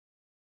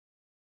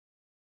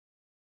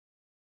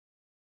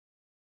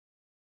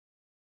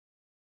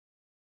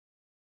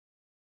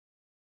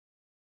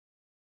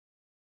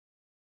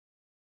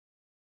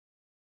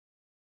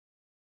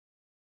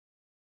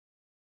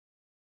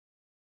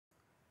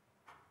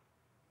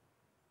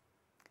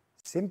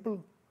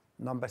Symbol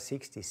number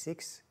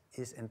 66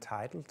 is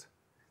entitled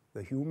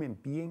The Human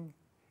Being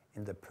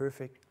in the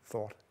Perfect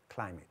Thought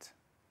Climate.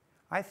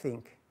 I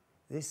think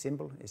this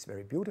symbol is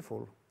very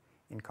beautiful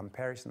in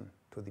comparison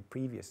to the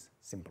previous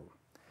symbol.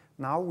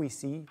 Now we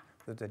see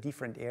that the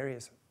different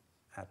areas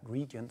and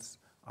regions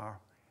are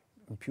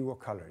in pure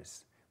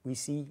colors. We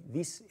see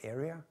this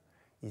area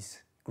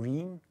is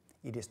green.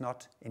 It is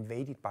not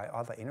invaded by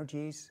other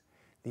energies.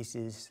 This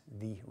is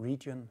the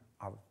region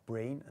of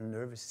brain and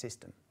nervous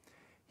system.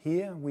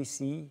 Here we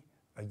see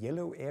a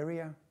yellow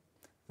area.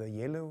 The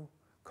yellow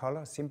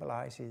color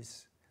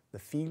symbolizes the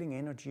feeling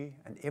energy,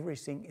 and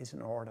everything is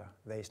in order.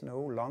 There is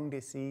no lung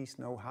disease,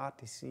 no heart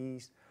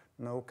disease,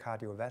 no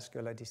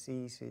cardiovascular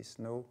diseases,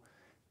 no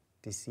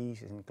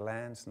diseases in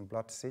glands and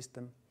blood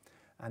system.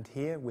 And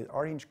here with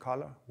orange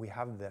color we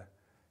have the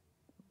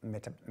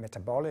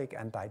metabolic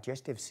and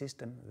digestive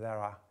system. There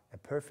are a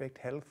perfect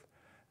health.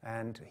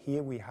 And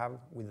here we have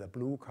with the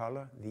blue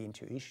color the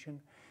intuition,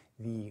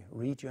 the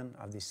region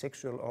of the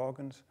sexual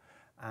organs,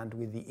 and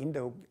with the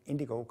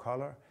indigo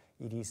color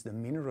it is the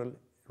mineral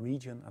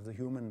region of the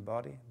human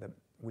body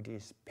which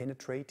is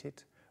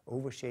penetrated,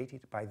 overshaded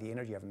by the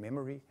energy of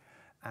memory.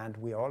 And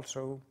we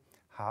also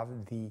have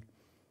the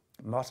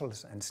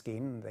muscles and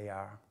skin. They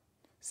are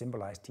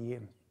symbolized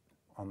here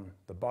on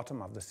the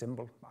bottom of the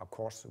symbol. Of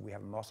course we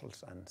have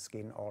muscles and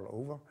skin all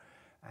over,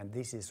 and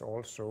this is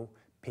also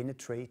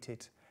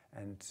penetrated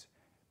and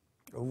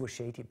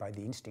overshaded by the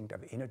instinct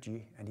of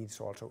energy, and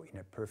it's also in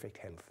a perfect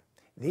health.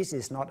 This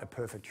is not a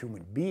perfect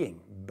human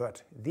being,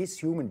 but this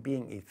human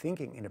being is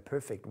thinking in a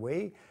perfect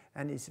way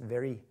and is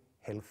very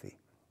healthy.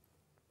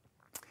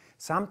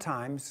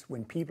 Sometimes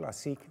when people are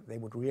sick, they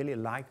would really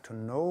like to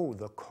know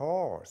the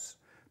cause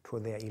to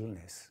their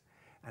illness,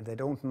 and they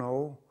don't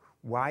know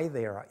why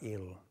they are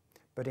ill.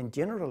 But in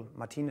general,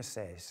 Martinus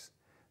says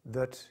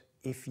that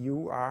if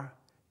you are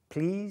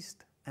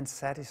pleased and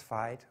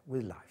satisfied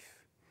with life,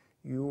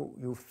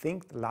 you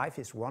think life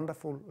is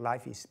wonderful,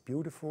 life is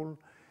beautiful,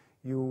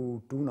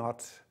 you do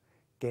not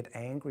get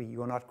angry,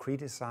 you are not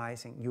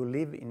criticizing, you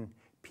live in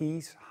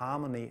peace,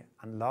 harmony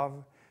and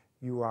love,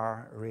 you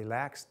are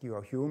relaxed, you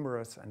are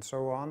humorous and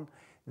so on,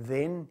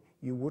 then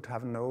you would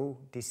have no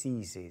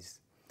diseases.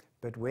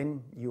 But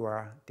when you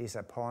are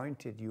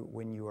disappointed,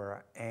 when you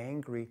are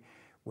angry,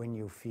 when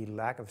you feel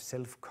lack of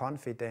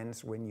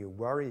self-confidence, when you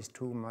worry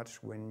too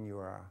much, when you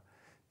are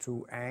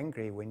too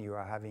angry, when you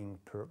are having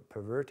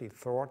perverted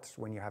thoughts,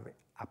 when you have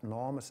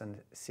abnormal and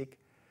sick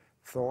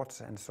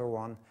thoughts and so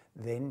on,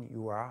 then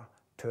you are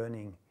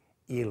turning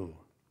ill.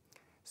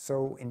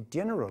 So in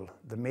general,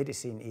 the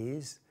medicine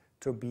is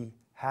to be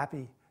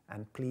happy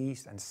and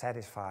pleased and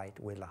satisfied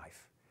with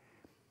life.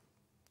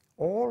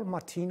 All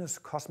Martinus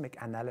cosmic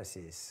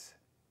analyses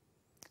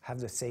have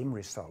the same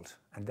result,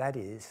 and that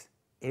is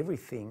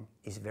everything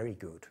is very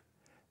good.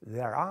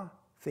 There are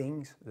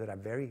things that are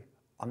very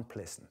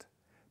unpleasant,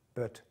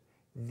 but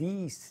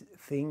these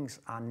things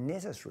are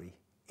necessary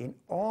in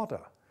order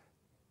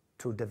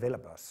to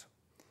develop us.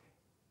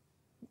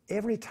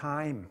 Every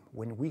time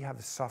when we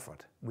have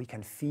suffered, we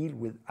can feel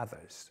with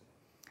others.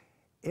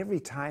 Every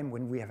time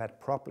when we have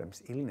had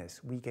problems,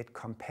 illness, we get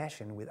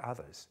compassion with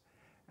others.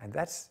 And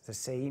that's the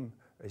same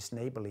as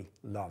neighborly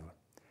love.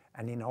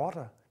 And in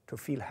order to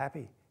feel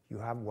happy, you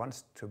have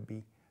once to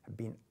have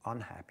been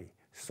unhappy.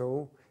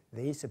 So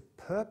there is a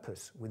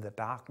purpose with the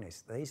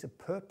darkness. There is a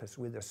purpose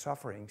with the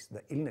sufferings,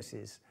 the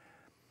illnesses.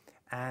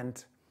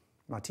 And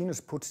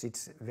Martinus puts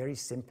it very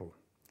simple.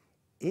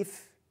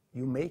 If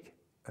you make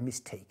a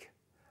mistake,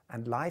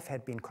 and life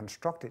had been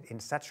constructed in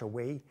such a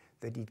way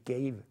that it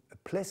gave a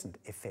pleasant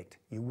effect,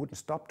 you wouldn't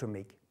stop to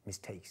make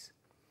mistakes.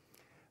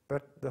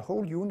 But the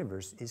whole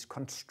universe is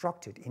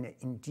constructed in an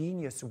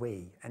ingenious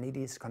way, and it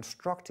is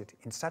constructed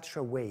in such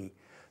a way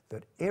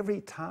that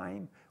every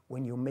time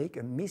when you make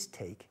a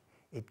mistake,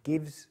 it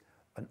gives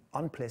an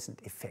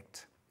unpleasant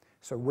effect.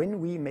 So when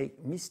we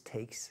make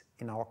mistakes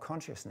in our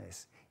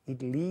consciousness,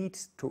 it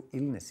leads to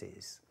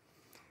illnesses.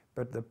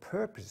 But the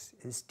purpose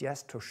is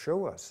just to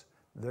show us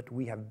that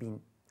we have been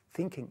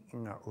thinking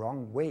in a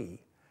wrong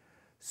way.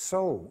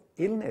 So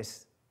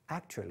illness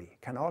actually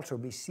can also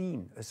be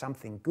seen as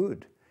something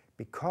good,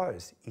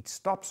 because it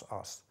stops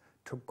us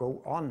to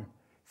go on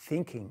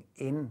thinking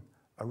in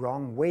a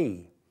wrong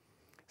way.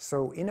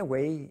 So in a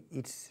way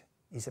it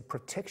is a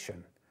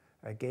protection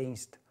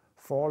against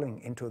falling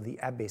into the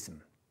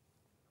abysm.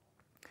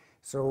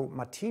 So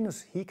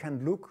Martinus, he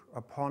can look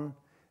upon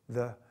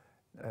the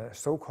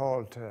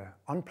so-called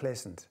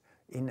unpleasant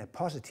in a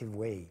positive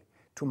way.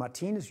 To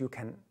Martinus you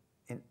can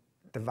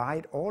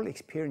divide all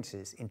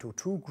experiences into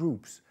two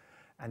groups,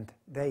 and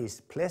there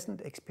is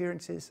pleasant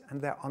experiences and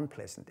there are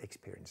unpleasant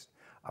experiences.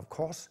 Of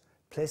course,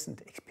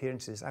 pleasant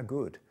experiences are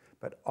good,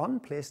 but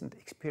unpleasant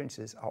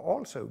experiences are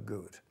also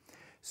good.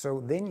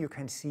 So then you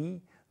can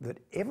see that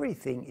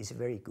everything is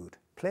very good.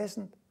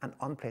 Pleasant and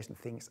unpleasant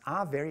things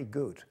are very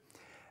good.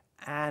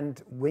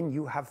 And when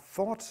you have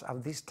thoughts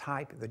of this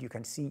type, that you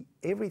can see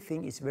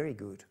everything is very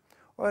good,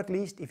 or at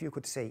least if you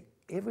could say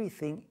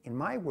everything in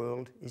my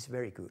world is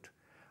very good.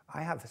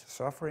 I have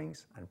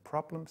sufferings and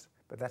problems,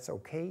 but that's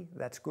okay,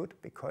 that's good,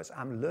 because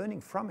I'm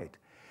learning from it.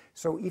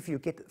 So if you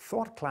get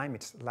thought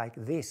climates like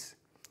this,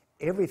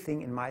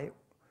 everything in my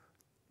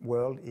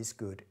world is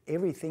good,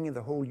 everything in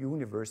the whole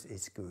universe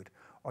is good,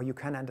 or you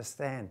can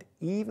understand,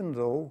 even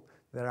though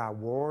there are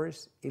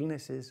wars,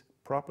 illnesses,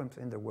 problems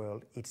in the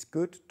world, it's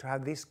good to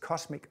have this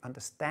cosmic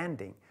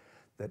understanding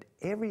that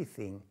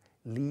everything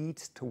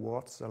leads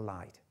towards the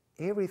light.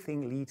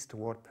 Everything leads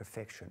toward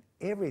perfection.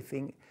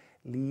 Everything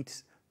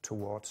leads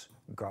towards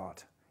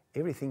God.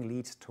 Everything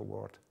leads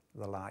toward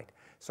the light.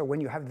 So when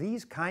you have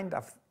these kind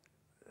of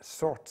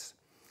thoughts,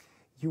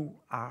 you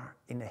are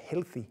in a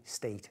healthy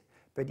state.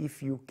 But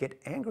if you get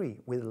angry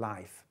with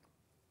life,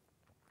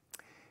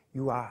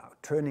 you are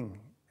turning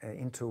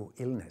into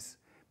illness.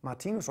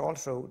 Martinus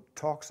also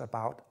talks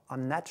about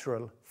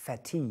unnatural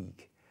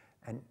fatigue.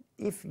 And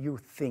if you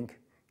think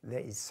there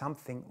is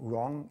something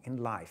wrong in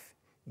life,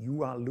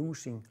 you are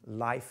losing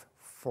life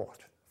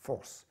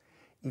force.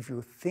 If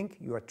you think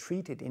you are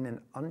treated in an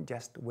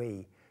unjust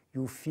way,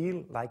 you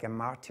feel like a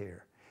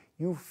martyr.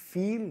 You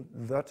feel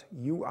that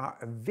you are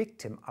a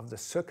victim of the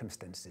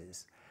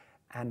circumstances.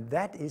 And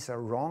that is a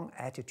wrong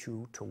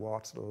attitude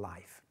towards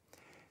life.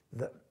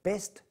 The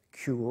best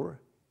cure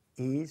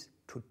is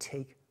to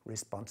take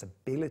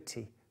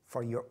responsibility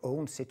for your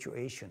own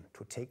situation,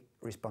 to take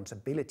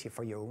responsibility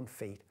for your own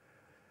fate.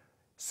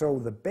 So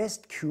the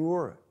best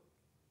cure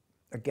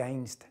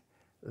against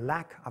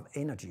lack of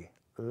energy,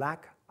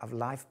 lack of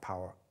life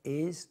power,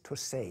 is to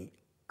say,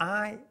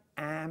 I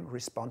am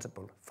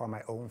responsible for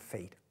my own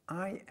fate.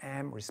 I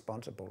am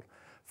responsible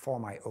for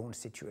my own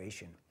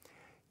situation.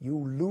 You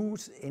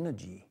lose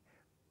energy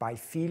by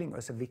feeling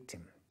as a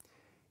victim.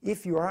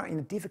 If you are in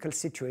a difficult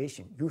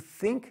situation, you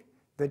think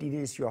that it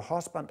is your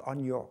husband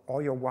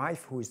or your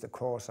wife who is the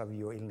cause of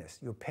your illness,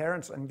 your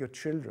parents and your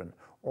children,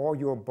 or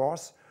your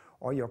boss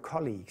or your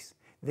colleagues.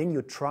 Then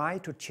you try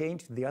to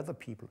change the other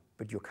people,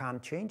 but you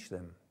can't change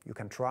them. You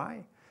can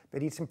try,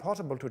 but it's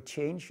impossible to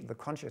change the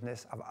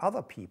consciousness of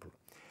other people.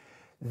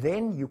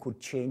 Then you could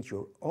change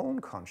your own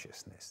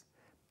consciousness.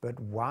 But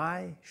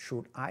why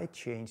should I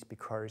change?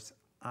 Because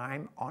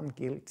I'm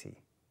unguilty.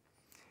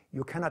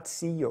 You cannot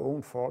see your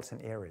own faults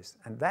and errors.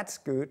 And that's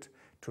good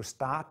to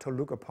start to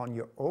look upon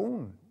your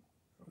own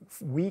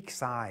weak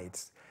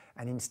sides.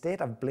 And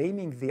instead of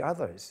blaming the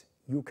others,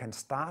 you can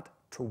start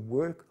to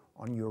work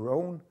on your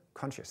own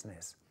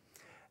consciousness.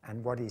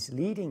 And what is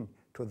leading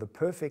to the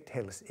perfect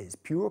health is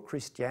pure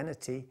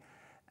Christianity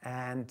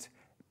and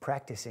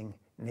practicing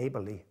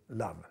neighborly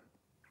love.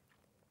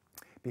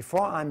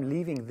 Before I'm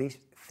leaving this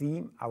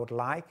theme, I would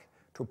like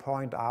to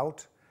point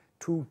out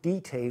two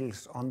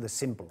details on the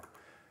symbol.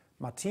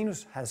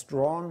 Martinus has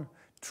drawn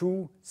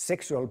two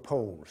sexual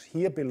poles.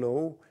 Here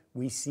below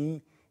we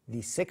see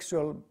the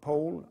sexual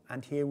pole,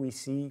 and here we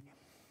see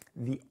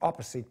the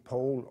opposite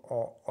pole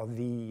or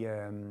the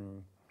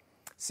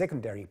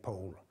secondary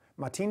pole.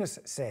 Martinus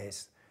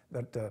says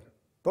that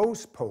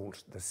both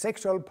poles, the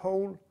sexual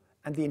pole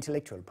and the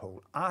intellectual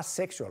pole, are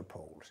sexual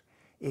poles.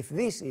 If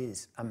this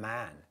is a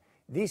man,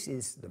 this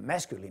is the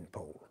masculine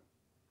pole,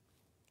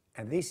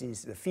 and this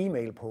is the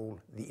female pole,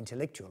 the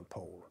intellectual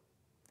pole.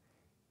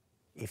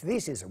 If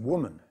this is a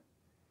woman,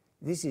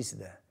 this is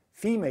the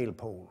female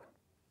pole,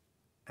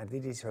 and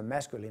this is her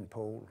masculine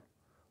pole,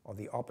 or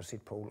the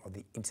opposite pole, or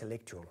the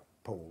intellectual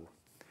pole.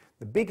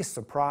 The biggest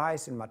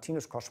surprise in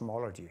Martinus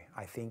cosmology,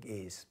 I think,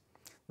 is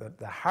that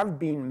there have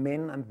been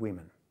men and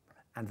women,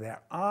 and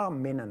there are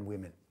men and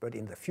women, but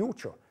in the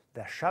future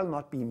there shall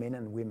not be men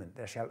and women,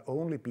 there shall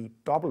only be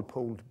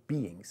double-poled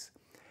beings.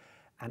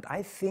 And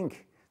I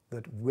think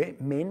that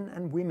men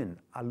and women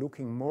are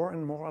looking more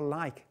and more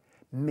alike.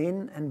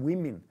 Men and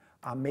women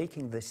are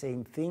making the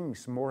same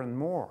things more and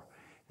more.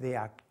 They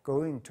are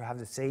going to have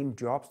the same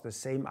jobs, the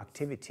same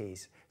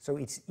activities. So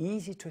it's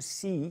easy to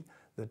see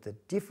that the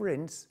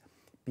difference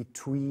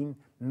between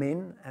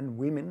men and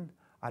women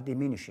are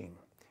diminishing.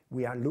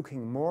 We are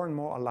looking more and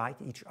more alike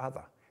each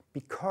other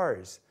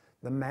because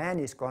the man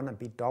is going to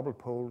be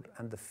double-poled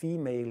and the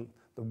female,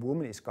 the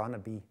woman, is going to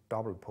be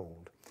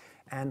double-poled.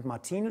 And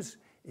Martinus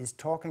is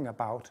talking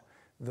about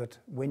that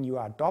when you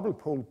are a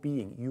double-poled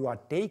being, you are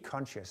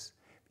day-conscious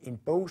in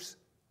both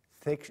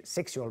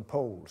sexual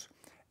poles.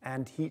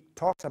 And he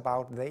talks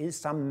about there is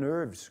some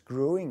nerves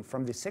growing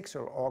from the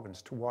sexual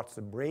organs towards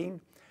the brain,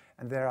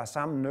 and there are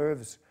some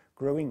nerves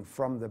growing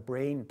from the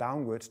brain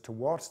downwards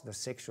towards the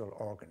sexual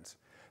organs.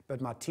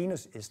 But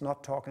Martinus is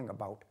not talking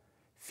about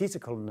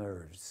physical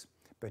nerves,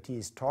 but he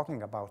is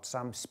talking about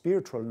some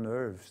spiritual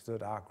nerves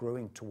that are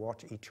growing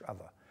towards each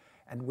other.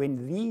 And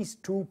when these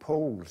two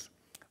poles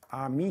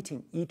are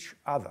meeting each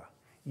other,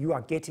 you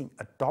are getting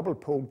a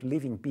double-poled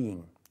living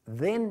being.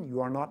 Then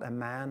you are not a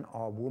man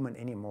or a woman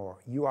anymore.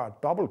 You are a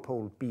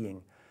double-poled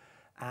being.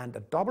 And a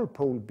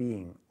double-poled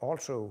being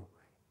also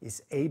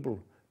is able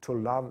to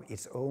love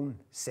its own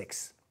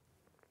sex.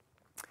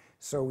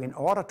 So in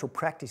order to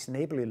practice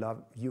neighborly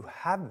love, you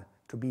have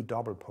to be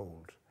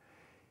double-poled.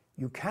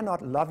 You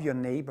cannot love your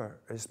neighbor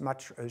as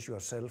much as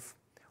yourself,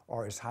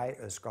 or as high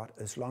as God,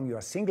 as long you're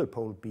a single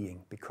pole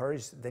being,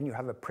 because then you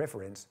have a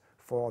preference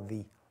for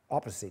the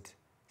opposite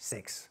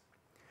sex.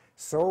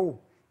 So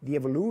the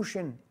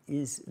evolution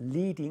is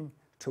leading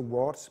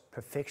towards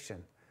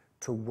perfection,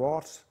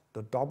 towards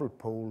the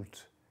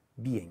double-poled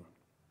being.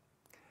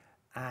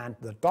 And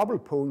the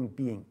double-poled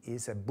being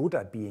is a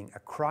Buddha being, a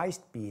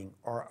Christ being,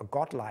 or a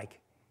godlike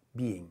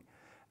being.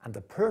 And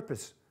the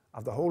purpose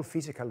of the whole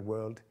physical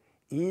world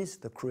is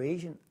the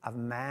creation of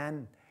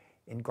man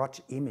in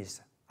God's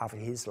image, of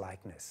his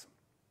likeness.